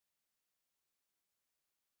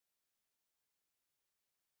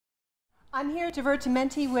I'm here at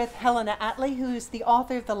Divertimenti with Helen Attlee, who's the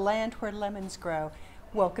author of The Land Where Lemons Grow.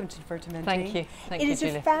 Welcome to Divertimenti. Thank you. Thank you, It is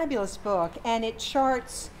Julia. a fabulous book, and it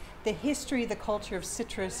charts the history, the culture of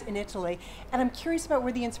citrus in Italy. And I'm curious about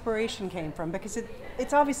where the inspiration came from, because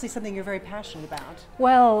it's obviously something you're very passionate about.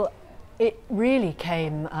 Well, it really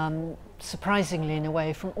came, surprisingly in a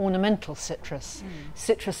way, from ornamental citrus.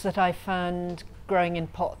 Citrus that I found growing in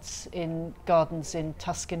pots in gardens in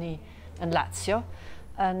Tuscany and Lazio.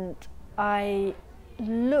 And I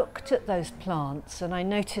looked at those plants and I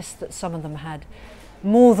noticed that some of them had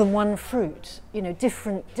more than one fruit, you know,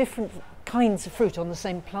 different kinds of fruit on the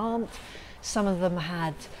same plant. Some of them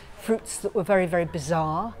had fruits that were very, very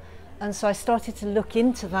bizarre. And so I started to look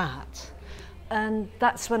into that. And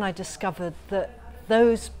that's when I discovered that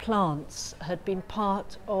those plants had been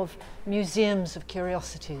part of museums of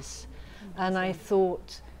curiosities. And I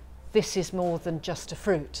thought, this is more than just a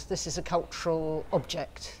fruit. This is a cultural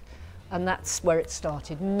object. And that's where it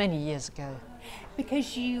started many years ago.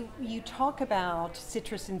 Because you talk about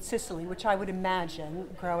citrus in Sicily, which I would imagine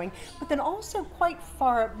growing, but then also quite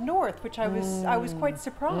far up north, which I was quite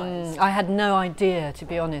surprised. I had no idea, to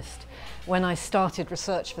be honest, when I started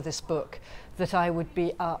research for this book, that I would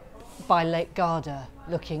be up by Lake Garda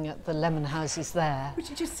looking at the lemon houses there.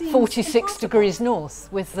 Which just seems 46 impossible. degrees north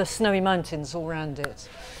with the snowy mountains all around it.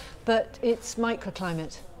 But it's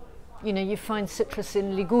microclimate. You know, you find citrus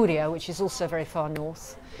in Liguria, which is also very far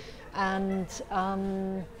north. And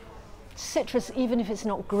citrus, even if it's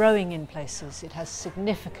not growing in places, it has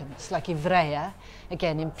significance, like Ivrea,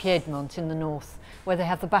 again in Piedmont in the north, where they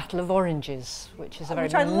have the Battle of Oranges, which is a very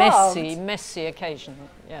messy occasion.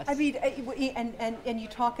 Yes. I mean, and you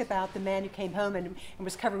talk about the man who came home and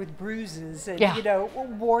was covered with bruises and, Yeah. you know,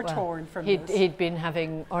 war-torn from this. He'd been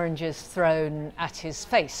having oranges thrown at his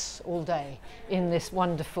face all day in this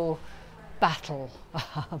wonderful battle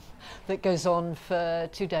that goes on for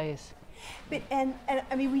 2 days. But, and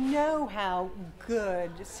I mean, we know how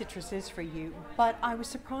good citrus is for you, but I was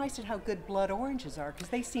surprised at how good blood oranges are, because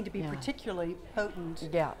they seem to be particularly potent.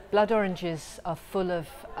 Yeah, blood oranges are full of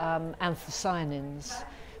anthocyanins,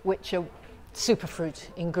 which are superfruit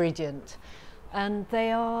ingredient, and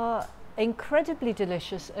they are incredibly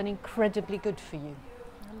delicious and incredibly good for you.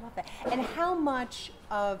 I love that. And how much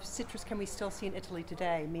of citrus can we still see in Italy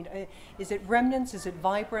today? I mean, is it remnants? Is it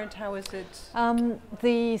vibrant? How is it?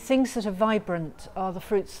 The things that are vibrant are the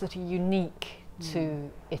fruits that are unique to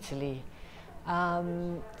Italy.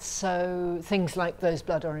 So things like those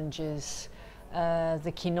blood oranges,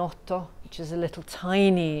 the chinotto, which is a little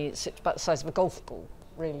tiny, it's about the size of a golf ball,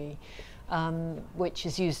 really, which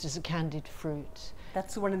is used as a candied fruit.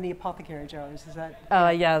 That's the one in the apothecary jars, is that?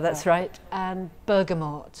 Yeah, that's right. And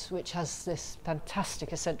bergamot, which has this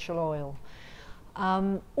fantastic essential oil.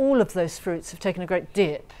 All of those fruits have taken a great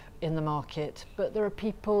dip in the market, but there are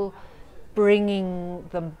people bringing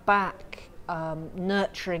them back,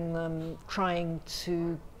 nurturing them, trying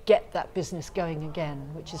to get that business going again,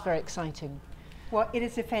 which is very exciting. Well, it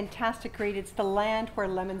is a fantastic read. It's The Land Where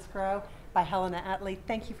Lemons Grow by Helen Attlee.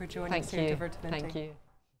 Thank you for joining us here at Divertimenti. Thank you.